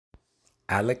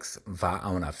Alex va a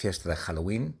una fiesta de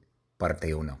Halloween,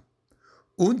 parte 1.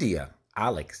 Un día,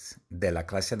 Alex, de la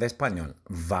clase de español,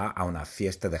 va a una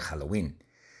fiesta de Halloween,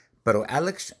 pero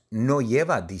Alex no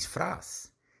lleva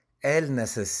disfraz. Él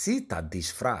necesita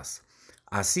disfraz,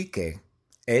 así que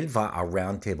él va a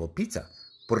Round Table Pizza,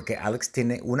 porque Alex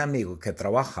tiene un amigo que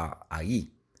trabaja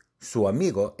ahí. Su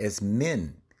amigo es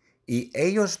Min, y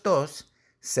ellos dos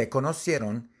se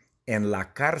conocieron en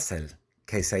la cárcel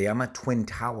que se llama Twin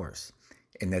Towers,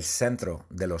 en el centro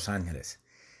de Los Ángeles.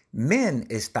 Min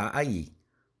está allí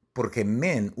porque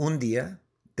Min un día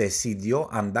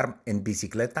decidió andar en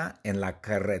bicicleta en la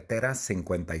carretera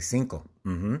 55.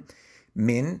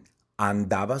 Min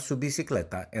andaba su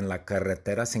bicicleta en la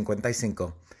carretera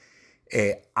 55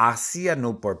 hacia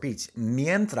Newport Beach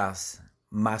mientras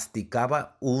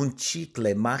masticaba un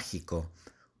chicle mágico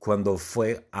cuando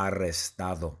fue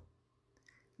arrestado.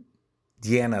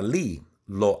 Diana Lee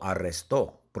lo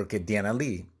arrestó porque Diana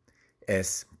Lee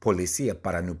es policía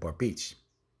para Newport Beach.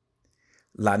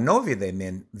 La novia de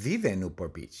Min vive en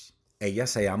Newport Beach. Ella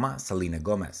se llama Selena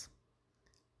Gomez.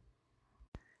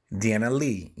 Diana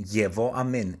Lee llevó a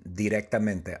Min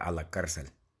directamente a la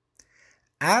cárcel.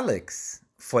 Alex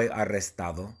fue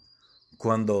arrestado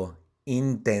cuando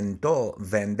intentó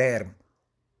vender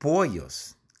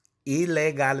pollos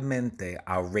ilegalmente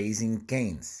a Raising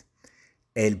Cane's.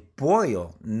 El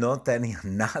pollo no tenía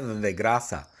nada de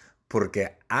grasa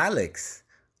porque Alex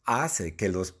hace que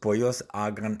los pollos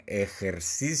hagan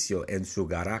ejercicio en su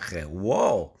garaje.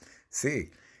 ¡Wow!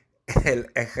 Sí,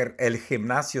 el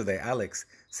gimnasio de Alex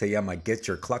se llama Get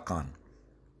Your Cluck On.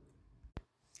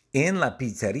 En la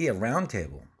pizzería Round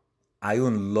Table hay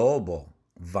un lobo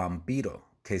vampiro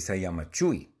que se llama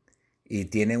Chewy y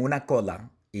tiene una cola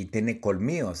y tiene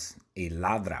colmillos y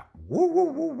ladra. ¡Woo,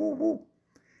 woo, woo, woo, woo!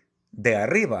 De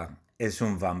arriba es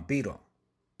un vampiro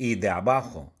y de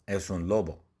abajo es un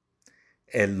lobo.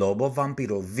 El lobo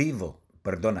vampiro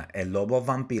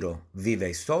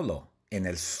vive solo en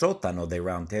el sótano de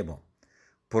Round Table.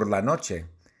 Por la noche,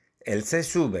 él se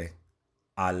sube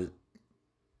a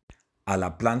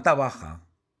la planta baja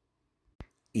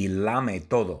y lame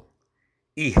todo.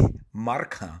 Y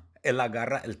él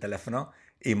agarra el teléfono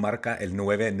y marca el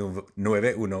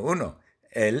 911.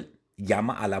 Él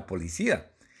llama a la policía.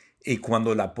 Y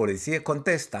cuando la policía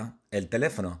contesta el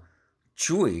teléfono,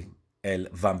 Chewy, el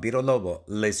vampiro lobo,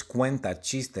 les cuenta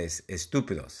chistes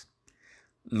estúpidos.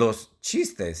 Los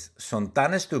chistes son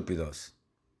tan estúpidos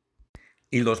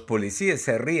y los policías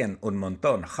se ríen un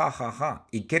montón, ja, ja, ja,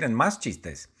 y quieren más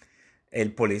chistes.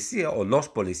 El policía o los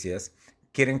policías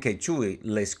quieren que Chewy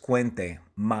les cuente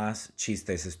más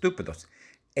chistes estúpidos.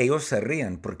 Ellos se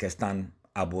ríen porque están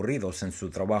aburridos en su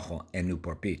trabajo en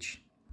Newport Beach.